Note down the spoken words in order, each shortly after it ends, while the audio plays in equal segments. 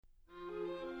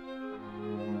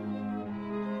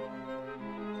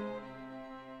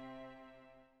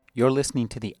You're listening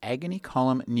to the Agony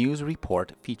Column News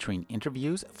Report featuring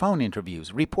interviews, phone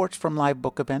interviews, reports from live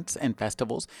book events and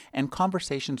festivals, and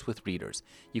conversations with readers.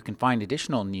 You can find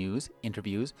additional news,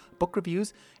 interviews, book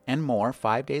reviews, and more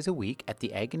 5 days a week at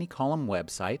the Agony Column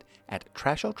website at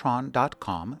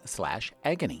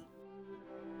trashotron.com/agony.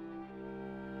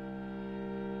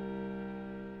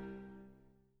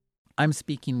 I'm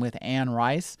speaking with Anne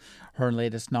Rice. Her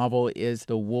latest novel is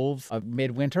The Wolves of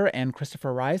Midwinter, and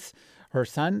Christopher Rice, her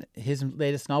son, his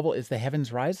latest novel is The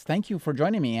Heavens Rise. Thank you for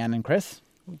joining me, Anne and Chris.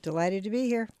 I'm delighted to be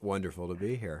here. Wonderful to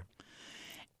be here.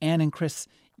 Anne and Chris,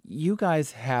 you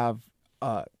guys have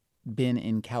been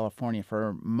in California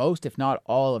for most, if not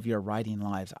all, of your writing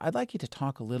lives. I'd like you to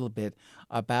talk a little bit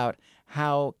about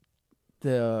how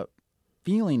the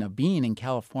feeling of being in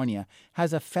California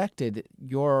has affected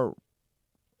your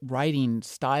writing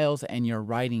styles and your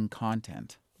writing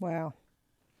content. Wow.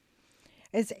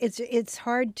 It's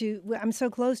hard to. I'm so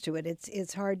close to it.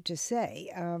 It's hard to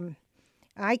say.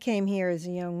 I came here as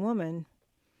a young woman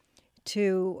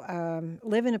to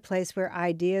live in a place where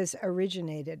ideas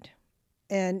originated,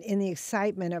 and in the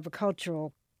excitement of a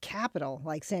cultural capital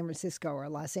like San Francisco or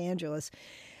Los Angeles,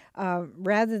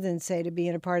 rather than say to be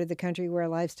in a part of the country where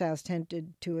lifestyles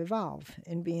tended to evolve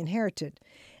and be inherited.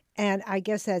 And I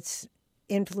guess that's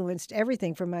influenced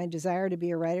everything from my desire to be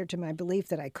a writer to my belief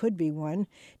that I could be one,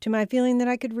 to my feeling that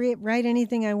I could write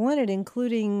anything I wanted,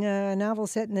 including a novel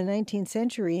set in the 19th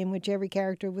century in which every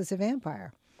character was a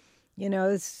vampire. You know,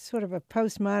 it's sort of a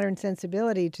postmodern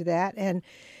sensibility to that. And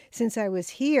since I was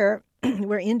here,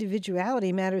 where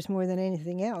individuality matters more than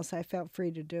anything else, I felt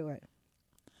free to do it.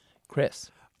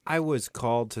 Chris? I was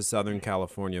called to Southern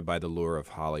California by the lure of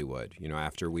Hollywood,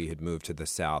 after we had moved to the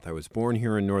South. I was born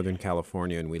here in Northern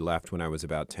California, and we left when I was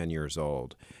about 10 years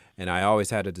old. And I always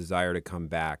had a desire to come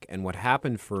back. And what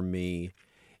happened for me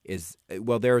is,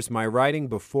 there's my writing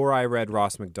before I read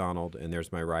Ross Macdonald, and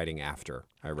there's my writing after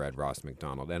I read Ross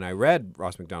Macdonald. And I read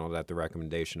Ross Macdonald at the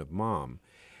recommendation of Mom.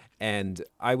 And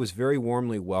I was very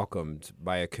warmly welcomed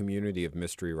by a community of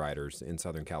mystery writers in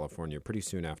Southern California pretty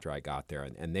soon after I got there.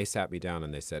 And they sat me down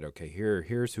and they said, okay,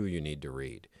 here's who you need to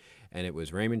read. And it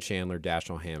was Raymond Chandler,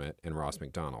 Dashiell Hammett, and Ross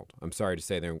Macdonald. I'm sorry to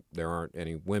say there aren't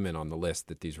any women on the list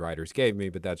that these writers gave me,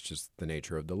 but that's just the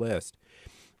nature of the list.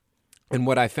 And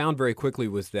what I found very quickly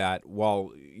was that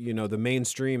while, the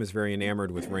mainstream is very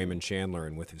enamored with Raymond Chandler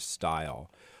and with his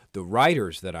style, the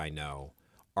writers that I know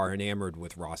are enamored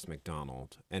with Ross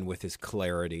Macdonald and with his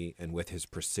clarity and with his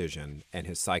precision and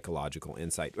his psychological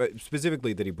insight,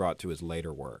 specifically that he brought to his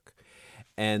later work.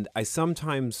 And I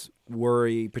sometimes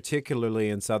worry, particularly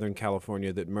in Southern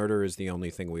California, that murder is the only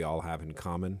thing we all have in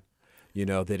common.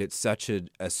 That it's such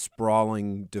a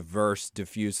sprawling, diverse,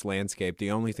 diffuse landscape. The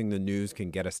only thing the news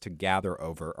can get us to gather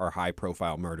over are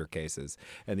high-profile murder cases.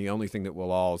 And the only thing that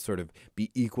we'll all sort of be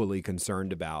equally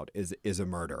concerned about is a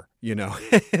murder,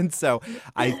 And so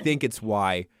I think it's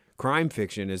why crime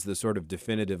fiction is the sort of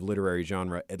definitive literary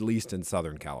genre, at least in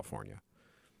Southern California.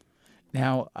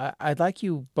 Now, I'd like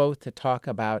you both to talk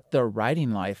about the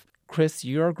writing life. Chris,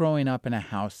 you're growing up in a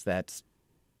house that's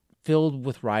filled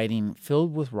with writing,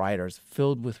 filled with writers,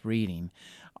 filled with reading.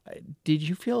 Did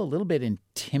you feel a little bit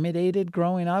intimidated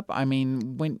growing up? I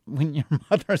mean, when your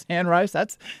mother's Anne Rice,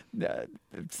 it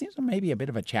seems maybe a bit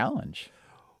of a challenge.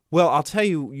 Well, I'll tell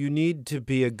you, you need to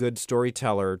be a good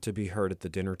storyteller to be heard at the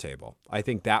dinner table. I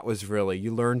think that was really,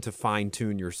 you learn to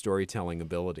fine-tune your storytelling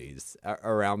abilities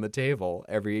around the table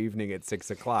every evening at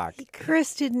 6 o'clock.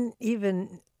 Chris didn't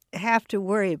even have to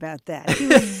worry about that. He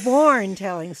was born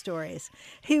telling stories.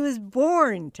 I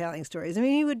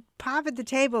mean, he would pop at the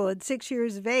table at 6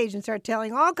 years of age and start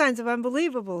telling all kinds of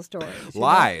unbelievable stories.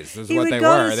 Lies is what they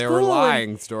were. They were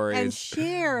lying stories. And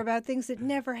share about things that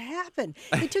never happened.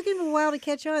 It took him a while to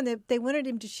catch on. They wanted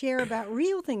him to share about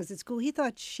real things at school. He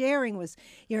thought sharing was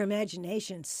your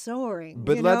imagination soaring.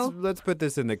 But let's put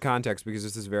this in the context, because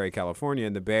this is very California.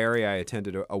 In the Bay Area, I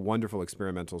attended a wonderful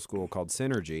experimental school called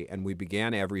Synergy, and we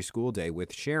began every school day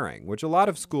with sharing, which a lot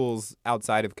of schools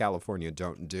outside of California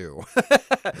don't do.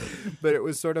 But it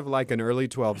was sort of like an early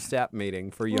 12-step meeting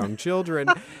for young children.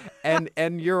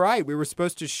 And you're right, we were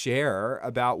supposed to share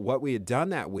about what we had done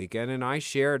that weekend, and I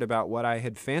shared about what I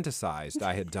had fantasized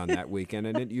I had done that weekend,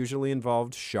 and it usually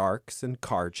involved sharks and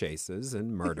car chases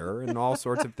and murder and all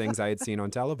sorts of things I had seen on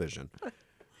television.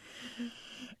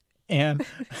 And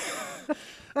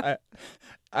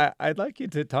I'd like you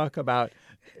to talk about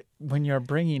when you're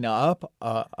bringing up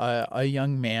a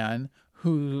young man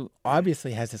who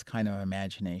obviously has this kind of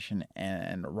imagination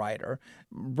and writer.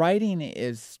 Writing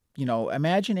is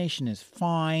imagination is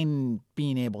fine.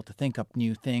 Being able to think up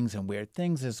new things and weird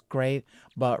things is great.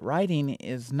 But writing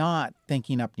is not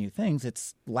thinking up new things.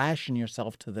 It's lashing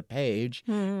yourself to the page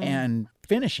and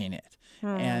finishing it.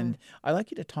 And I'd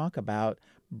like you to talk about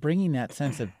bringing that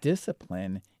sense of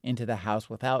discipline into the house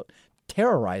without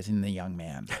terrorizing the young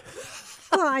man.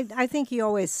 Well, I think he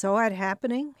always saw it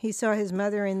happening. He saw his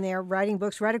mother in there writing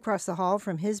books. Right across the hall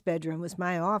from his bedroom was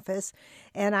my office,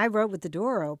 and I wrote with the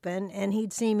door open, and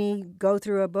he'd see me go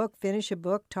through a book, finish a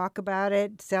book, talk about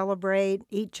it, celebrate,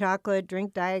 eat chocolate,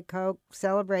 drink Diet Coke,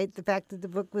 celebrate the fact that the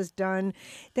book was done.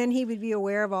 Then he would be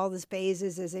aware of all the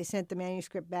phases as they sent the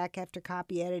manuscript back after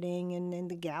copy editing, and then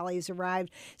the galleys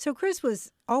arrived. So Chris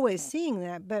was always seeing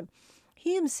that, but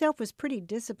he himself was pretty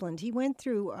disciplined. He went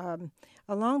through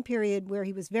a long period where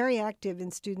he was very active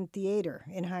in student theater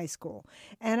in high school.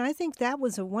 And I think that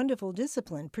was a wonderful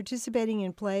discipline, participating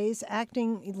in plays,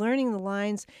 acting, learning the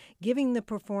lines, giving the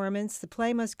performance, the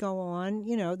play must go on,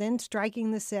 then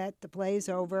striking the set, the play's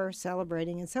over,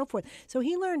 celebrating, and so forth. So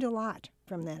he learned a lot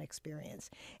from that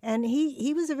experience. And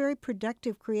he was a very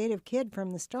productive, creative kid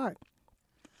from the start.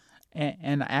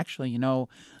 And actually,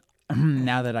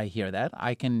 now that I hear that,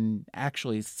 I can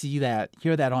actually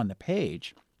hear that on the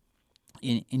page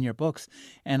in your books.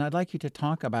 And I'd like you to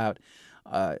talk about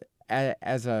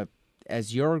as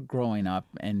you're growing up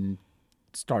and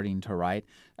starting to write,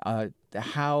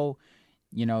 how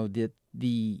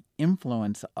the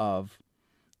influence of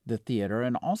the theater,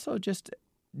 and also just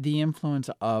the influence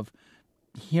of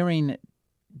hearing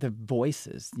the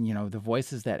voices, the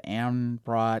voices that Anne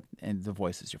brought and the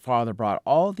voices your father brought,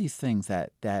 all these things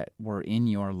that were in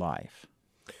your life.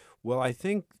 Well, I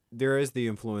think there is the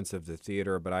influence of the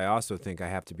theater, but I also think I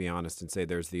have to be honest and say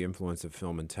there's the influence of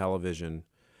film and television,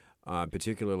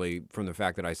 particularly from the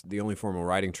fact that the only formal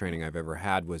writing training I've ever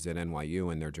had was at NYU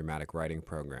in their dramatic writing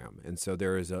program. And so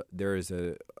there is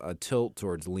a tilt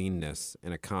towards leanness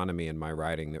and economy in my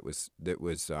writing that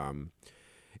was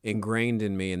ingrained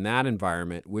in me in that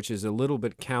environment, which is a little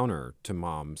bit counter to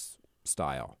Mom's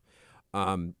style.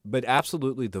 But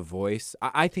absolutely the voice.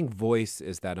 I think voice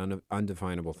is that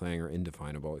undefinable thing, or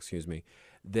indefinable,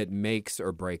 that makes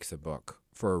or breaks a book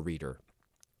for a reader.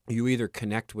 You either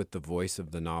connect with the voice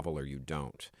of the novel or you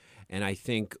don't. And I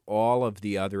think all of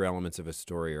the other elements of a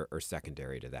story are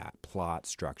secondary to that. Plot,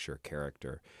 structure,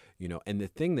 character, And the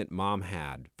thing that Mom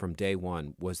had from day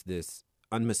one was this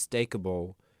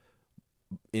unmistakable,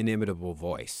 inimitable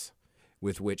voice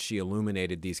with which she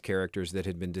illuminated these characters that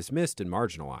had been dismissed and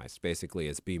marginalized, basically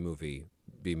as B-movie,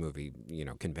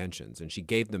 conventions. And she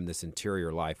gave them this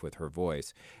interior life with her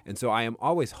voice. And so I am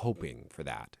always hoping for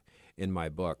that in my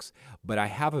books. But I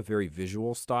have a very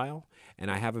visual style,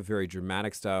 and I have a very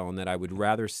dramatic style, in that I would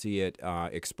rather see it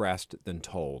expressed than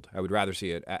told. I would rather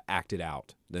see it acted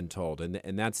out than told.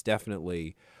 And that's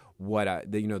definitely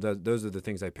those are the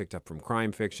things I picked up from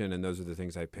crime fiction, and those are the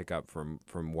things I pick up from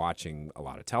watching a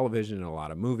lot of television and a lot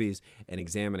of movies and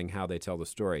examining how they tell the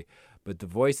story. But the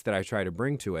voice that I try to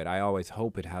bring to it, I always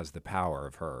hope it has the power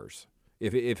of hers,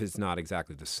 if it's not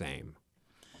exactly the same.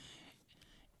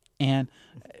 And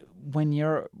when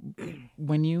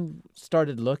you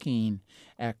started looking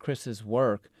at Chris's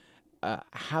work,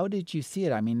 how did you see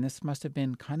it? I mean, this must have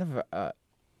been kind of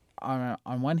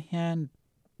on one hand,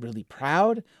 really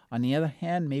proud. On the other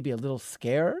hand, maybe a little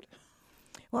scared.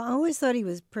 Well, I always thought he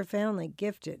was profoundly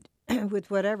gifted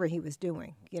with whatever he was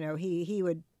doing. He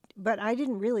would, but I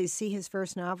didn't really see his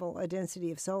first novel, A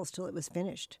Density of Souls, till it was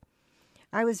finished.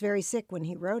 I was very sick when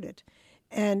he wrote it.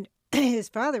 And his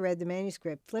father read the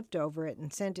manuscript, flipped over it,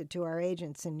 and sent it to our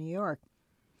agents in New York.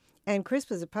 And Chris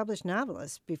was a published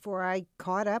novelist before I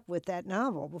caught up with that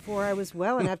novel, before I was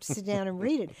well enough to sit down and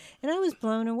read it. And I was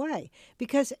blown away,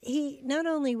 because not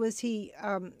only was he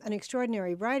an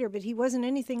extraordinary writer, but he wasn't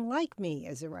anything like me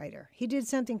as a writer. He did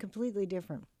something completely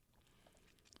different.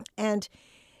 And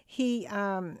he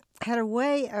had a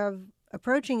way of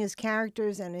approaching his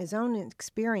characters and his own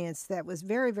experience that was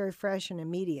very, very fresh and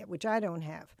immediate, which I don't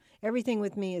have. Everything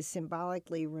with me is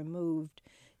symbolically removed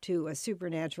to a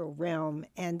supernatural realm,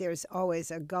 and there's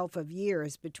always a gulf of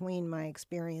years between my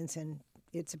experience and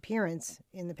its appearance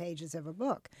in the pages of a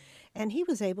book. And he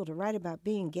was able to write about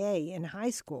being gay in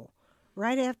high school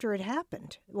right after it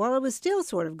happened. Well, it was still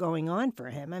sort of going on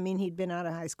for him. I mean, he'd been out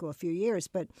of high school a few years,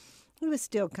 but he was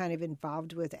still kind of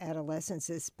involved with adolescence,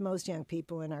 as most young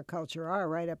people in our culture are,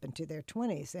 right up into their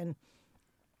 20s. And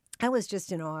I was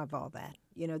just in awe of all that,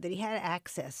 that he had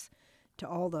access to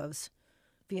all those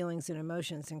feelings and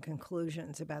emotions and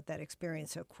conclusions about that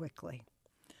experience so quickly.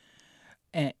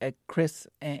 Chris,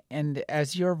 and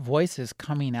as your voice is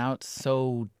coming out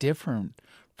so different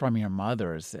from your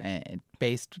mothers, and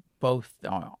based both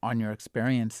on your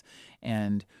experience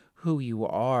and who you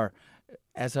are.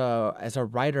 As a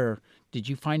writer, did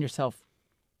you find yourself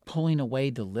pulling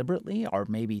away deliberately, or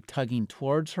maybe tugging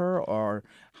towards her, or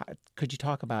could you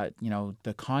talk about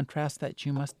the contrast that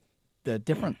the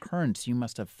different currents you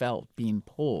must have felt being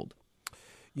pulled?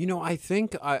 I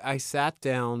think I sat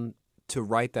down to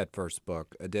write that first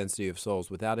book, A Density of Souls,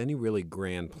 without any really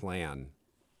grand plan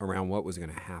around what was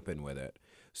going to happen with it.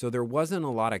 So there wasn't a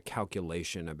lot of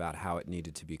calculation about how it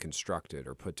needed to be constructed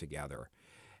or put together.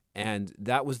 And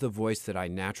that was the voice that I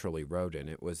naturally wrote in.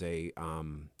 It was I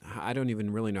don't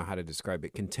even really know how to describe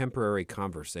it, contemporary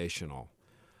conversational,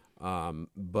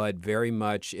 but very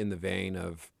much in the vein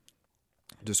of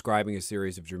describing a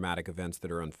series of dramatic events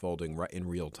that are unfolding in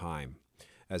real time,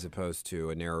 as opposed to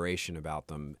a narration about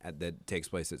them that takes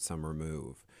place at some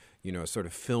remove. Sort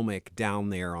of filmic, down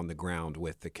there on the ground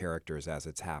with the characters as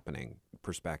it's happening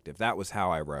perspective. That was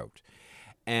how I wrote.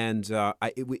 And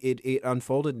it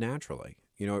unfolded naturally.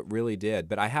 It really did.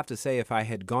 But I have to say, if I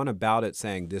had gone about it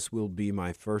saying this will be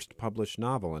my first published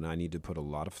novel and I need to put a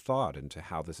lot of thought into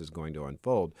how this is going to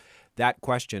unfold, that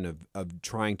question of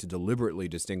trying to deliberately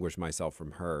distinguish myself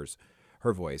from her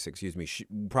voice,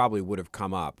 probably would have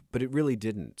come up. But it really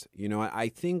didn't. I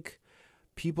think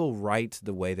people write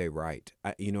the way they write,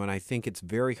 and I think it's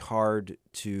very hard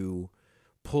to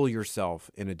pull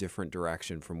yourself in a different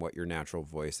direction from what your natural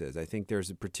voice is. I think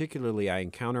I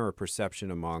encounter a perception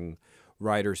among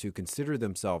writers who consider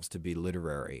themselves to be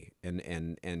literary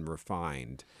and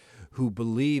refined, who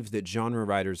believe that genre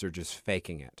writers are just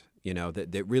faking it.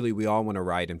 That really we all want to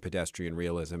write in pedestrian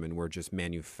realism, and we're just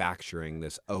manufacturing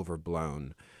this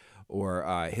overblown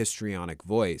or histrionic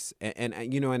voice. And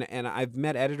I've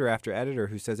met editor after editor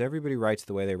who says everybody writes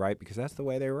the way they write because that's the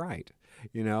way they write.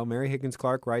 Mary Higgins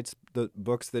Clark writes the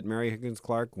books that Mary Higgins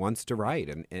Clark wants to write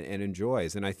and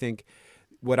enjoys. And I think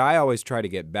what I always try to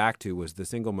get back to was the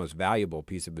single most valuable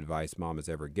piece of advice Mom has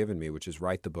ever given me, which is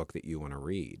write the book that you want to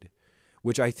read,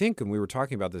 which I think, and we were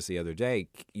talking about this the other day,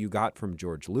 you got from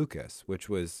George Lucas, which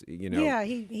was, Yeah,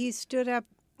 he stood up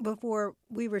before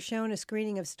we were shown a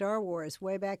screening of Star Wars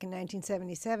way back in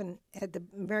 1977 at the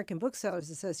American Booksellers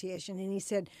Association, and he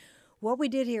said, what we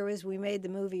did here is we made the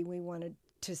movie we wanted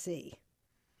to see.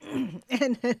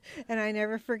 and I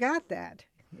never forgot that,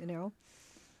 It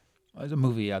was a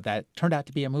movie that turned out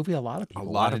to be a movie a lot of people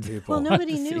wanted. Well,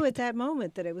 nobody knew at that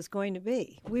moment that it was going to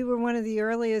be. We were one of the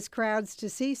earliest crowds to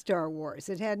see Star Wars.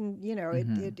 It hadn't,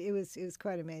 it was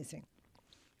quite amazing.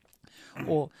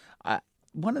 Well,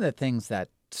 one of the things that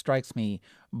strikes me,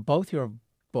 both your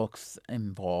books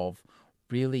involve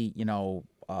really,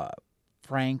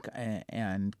 frank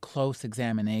and close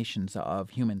examinations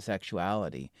of human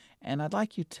sexuality. And I'd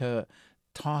like you to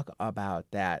talk about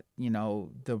that,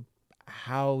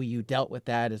 how you dealt with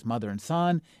that as mother and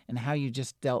son, and how you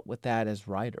just dealt with that as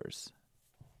writers.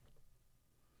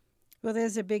 Well,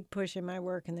 there's a big push in my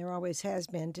work, and there always has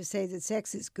been, to say that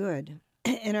sex is good,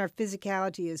 and our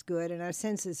physicality is good, and our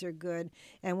senses are good,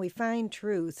 and we find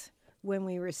truth when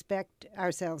we respect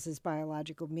ourselves as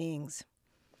biological beings.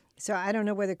 So I don't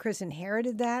know whether Chris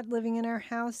inherited that living in our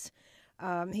house.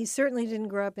 He certainly didn't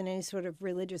grow up in any sort of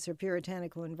religious or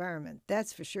puritanical environment.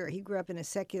 That's for sure. He grew up in a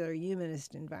secular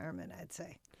humanist environment, I'd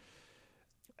say.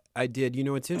 I did.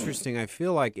 It's interesting. I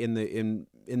feel like in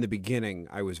the beginning,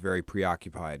 I was very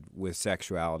preoccupied with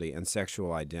sexuality and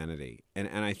sexual identity. And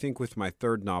I think with my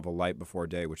third novel, Light Before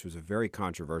Day, which was a very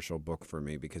controversial book for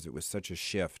me because it was such a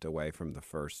shift away from the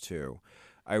first two,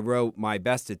 I wrote my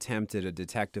best attempt at a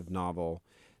detective novel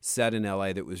set in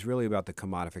L.A. that was really about the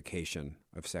commodification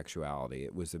of sexuality.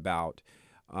 It was about,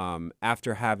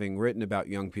 after having written about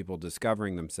young people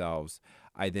discovering themselves,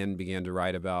 I then began to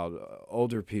write about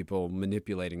older people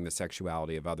manipulating the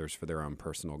sexuality of others for their own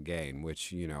personal gain,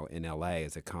 which, in L.A.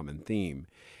 is a common theme.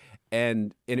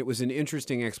 And it was an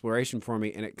interesting exploration for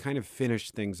me, and it kind of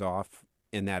finished things off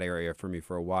in that area for me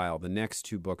for a while. The next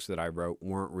two books that I wrote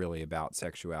weren't really about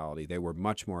sexuality. They were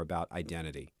much more about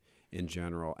identity in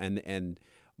general. And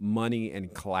money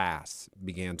and class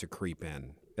began to creep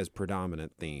in as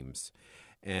predominant themes.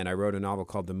 And I wrote a novel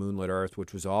called The Moonlit Earth,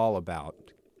 which was all about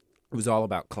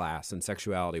class, and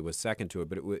sexuality was second to it.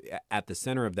 But at the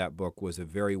center of that book was a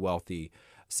very wealthy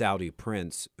Saudi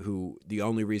prince who the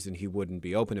only reason he wouldn't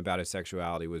be open about his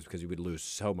sexuality was because he would lose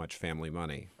so much family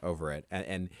money over it.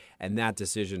 And that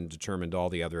decision determined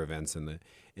all the other events in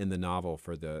the novel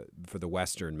for the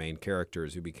Western main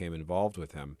characters who became involved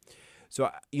with him.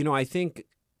 So, I think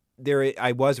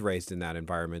I was raised in that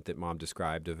environment that Mom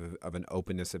described of an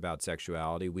openness about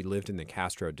sexuality. We lived in the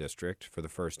Castro district for the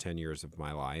first 10 years of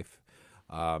my life.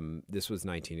 This was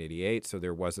 1988, so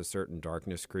there was a certain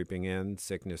darkness creeping in.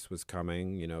 Sickness was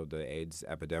coming. The AIDS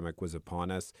epidemic was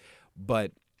upon us.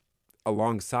 But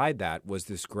alongside that was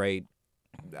this great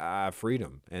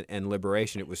freedom and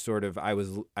liberation. It was sort of,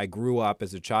 I grew up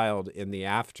as a child in the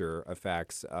after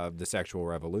effects of the sexual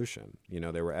revolution.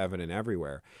 They were evident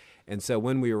everywhere. And so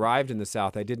when we arrived in the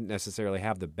South, I didn't necessarily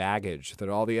have the baggage that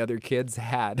all the other kids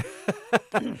had,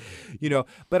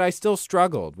 but I still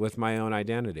struggled with my own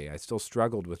identity. I still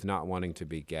struggled with not wanting to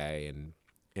be gay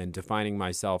and defining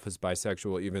myself as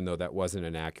bisexual, even though that wasn't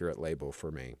an accurate label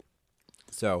for me.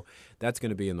 So that's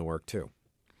going to be in the work too.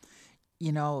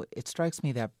 It strikes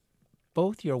me that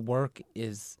both your work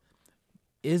is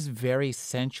very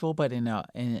sensual, but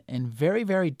in very,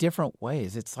 very different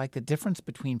ways. It's like the difference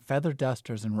between feather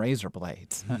dusters and razor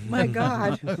blades. My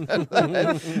God.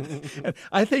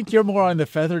 I think you're more on the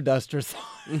feather duster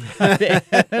side,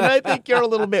 and I think you're a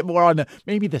little bit more on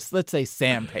let's say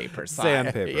sandpaper side.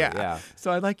 Sandpaper, yeah.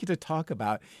 So I'd like you to talk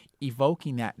about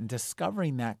evoking that and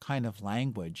discovering that kind of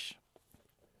language.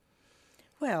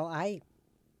 Well, I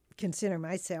consider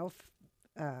myself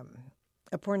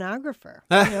a pornographer.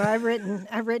 I've written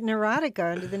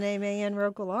erotica under the name A.N.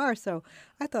 Roquelaure, so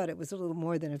I thought it was a little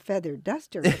more than a feather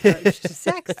duster approach to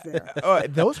sex there.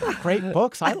 Those were great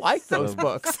books. I like those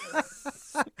books.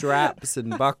 Straps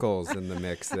and buckles in the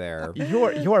mix there.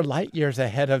 You're light years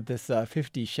ahead of this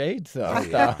 50 Shades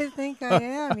stuff. I think I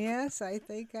am. Yes, I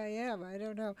think I am. I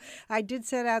don't know. I did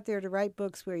set out there to write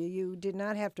books where you did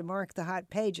not have to mark the hot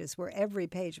pages, where every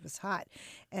page was hot.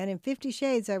 And in 50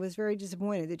 Shades, I was very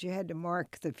disappointed that you had to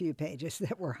mark the few pages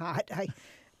that were hot. I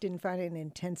didn't find it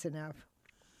intense enough.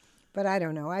 But I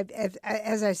don't know.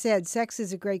 As I said, sex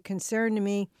is a great concern to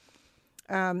me.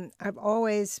 I've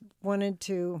always wanted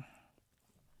to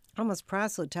almost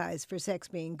proselytize for sex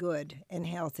being good and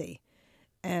healthy,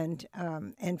 and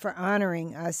for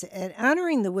honoring us and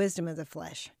honoring the wisdom of the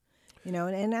flesh,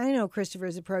 And I know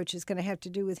Christopher's approach is going to have to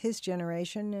do with his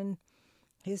generation and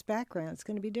his background. It's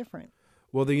going to be different.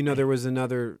 Well, there was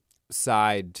another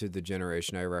side to the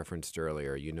generation I referenced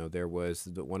earlier. There was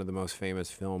one of the most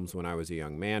famous films when I was a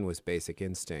young man was Basic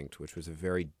Instinct, which was a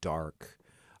very dark,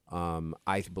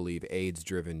 I believe,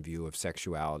 AIDS-driven view of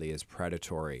sexuality as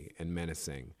predatory and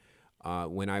menacing.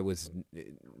 When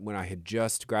I had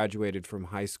just graduated from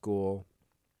high school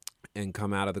and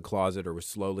come out of the closet, or was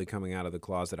slowly coming out of the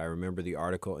closet, I remember the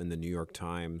article in the New York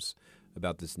Times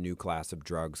about this new class of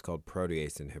drugs called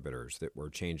protease inhibitors that were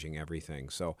changing everything.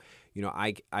 So,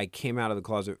 I came out of the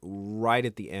closet right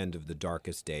at the end of the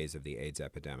darkest days of the AIDS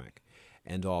epidemic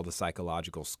and all the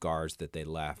psychological scars that they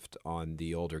left on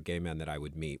the older gay men that I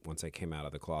would meet once I came out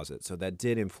of the closet. So that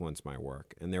did influence my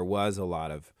work. And there was a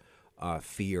lot of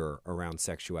fear around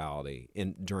sexuality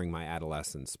during my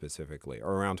adolescence specifically,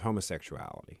 or around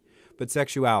homosexuality, but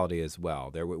sexuality as well.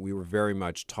 We were very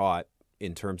much taught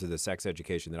in terms of the sex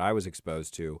education that I was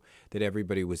exposed to that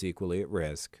everybody was equally at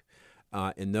risk.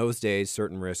 In those days,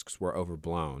 certain risks were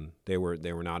overblown. They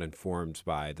were not informed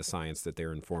by the science that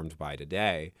they're informed by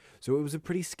today. So it was a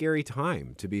pretty scary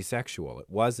time to be sexual. It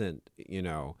wasn't,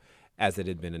 as it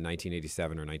had been in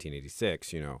 1987 or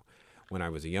 1986, when I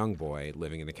was a young boy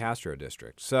living in the Castro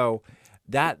district. So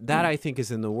that I think is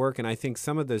in the work, and I think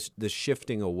some of the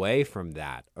shifting away from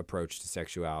that approach to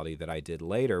sexuality that I did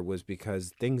later was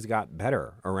because things got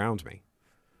better around me.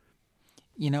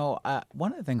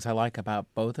 One of the things I like about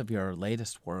both of your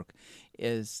latest work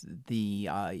is the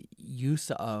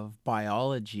use of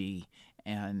biology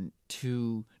and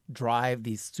to drive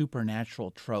these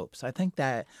supernatural tropes. I think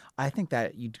that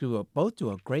you both do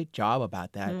a great job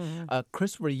about that.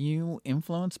 Chris, were you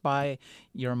influenced by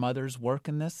your mother's work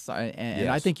in this? And yes.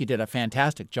 I think you did a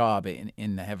fantastic job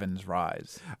in The Heavens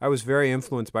Rise. I was very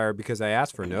influenced by her because I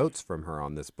asked for notes from her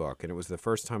on this book, and it was the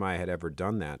first time I had ever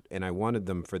done that. And I wanted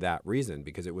them for that reason,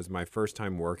 because it was my first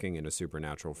time working in a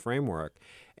supernatural framework.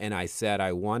 And I said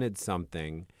I wanted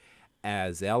something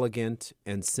as elegant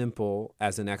and simple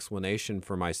as an explanation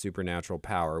for my supernatural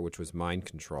power, which was mind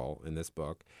control in this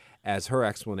book, as her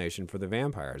explanation for the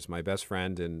vampires. My best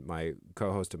friend and my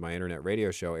co-host of my internet radio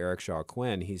show, Eric Shaw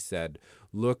Quinn, he said,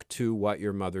 look to what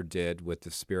your mother did with the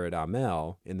spirit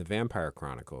Amel in the Vampire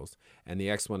Chronicles and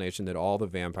the explanation that all the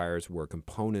vampires were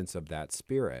components of that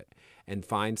spirit, and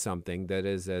find something that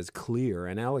is as clear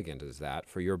and elegant as that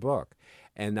for your book.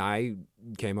 And I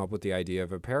came up with the idea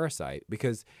of a parasite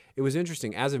because it was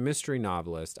interesting. As a mystery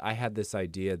novelist, I had this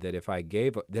idea that if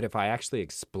I actually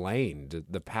explained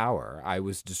the power, I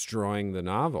was destroying the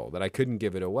novel, that I couldn't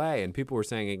give it away. And people were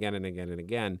saying again and again and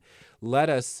again, let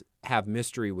us have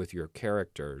mystery with your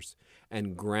characters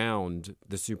and ground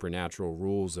the supernatural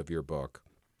rules of your book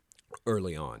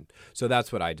early on. So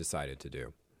that's what I decided to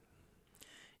do.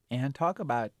 And talk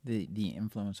about the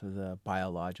influence of the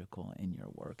biological in your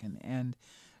work and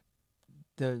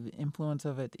the influence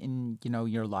of it in,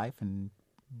 your life and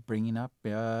bringing up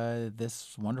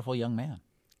this wonderful young man.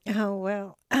 Oh,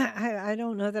 well, I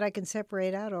don't know that I can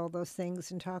separate out all those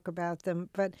things and talk about them.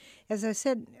 But as I've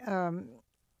said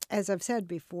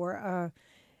before,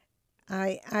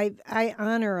 I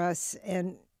honor us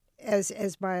and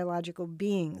as biological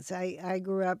beings. I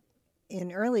grew up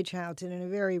in early childhood in a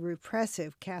very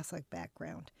repressive Catholic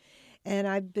background, and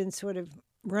I've been sort of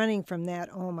running from that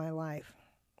all my life.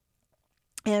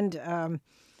 And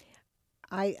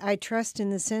I trust in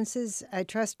the senses. I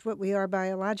trust what we are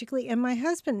biologically. And my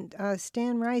husband,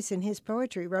 Stan Rice, in his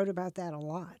poetry, wrote about that a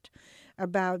lot,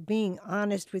 about being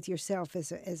honest with yourself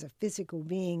as a physical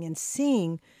being and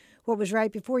seeing what was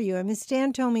right before you. I mean,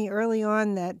 Stan told me early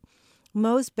on that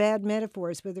most bad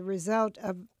metaphors were the result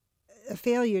of a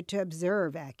failure to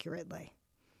observe accurately,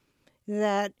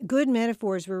 that good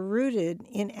metaphors were rooted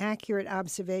in accurate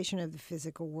observation of the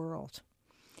physical world.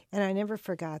 And I never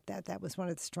forgot that. That was one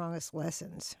of the strongest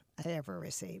lessons I ever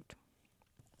received.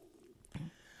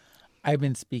 I've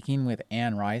been speaking with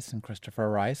Anne Rice and Christopher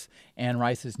Rice. Anne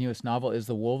Rice's newest novel is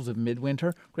The Wolves of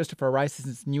Midwinter. Christopher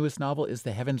Rice's newest novel is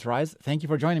The Heavens Rise. Thank you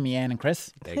for joining me, Anne and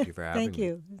Chris. Thank you for having me. Thank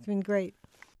you. It's been great.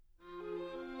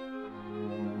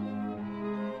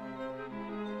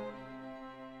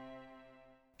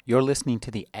 You're listening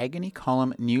to the Agony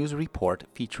Column News Report,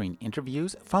 featuring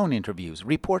interviews, phone interviews,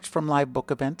 reports from live book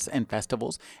events and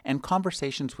festivals, and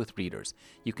conversations with readers.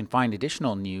 You can find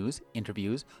additional news,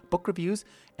 interviews, book reviews,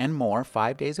 and more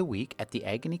 5 days a week at the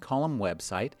Agony Column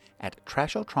website at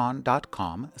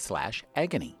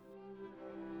trashotron.com/agony.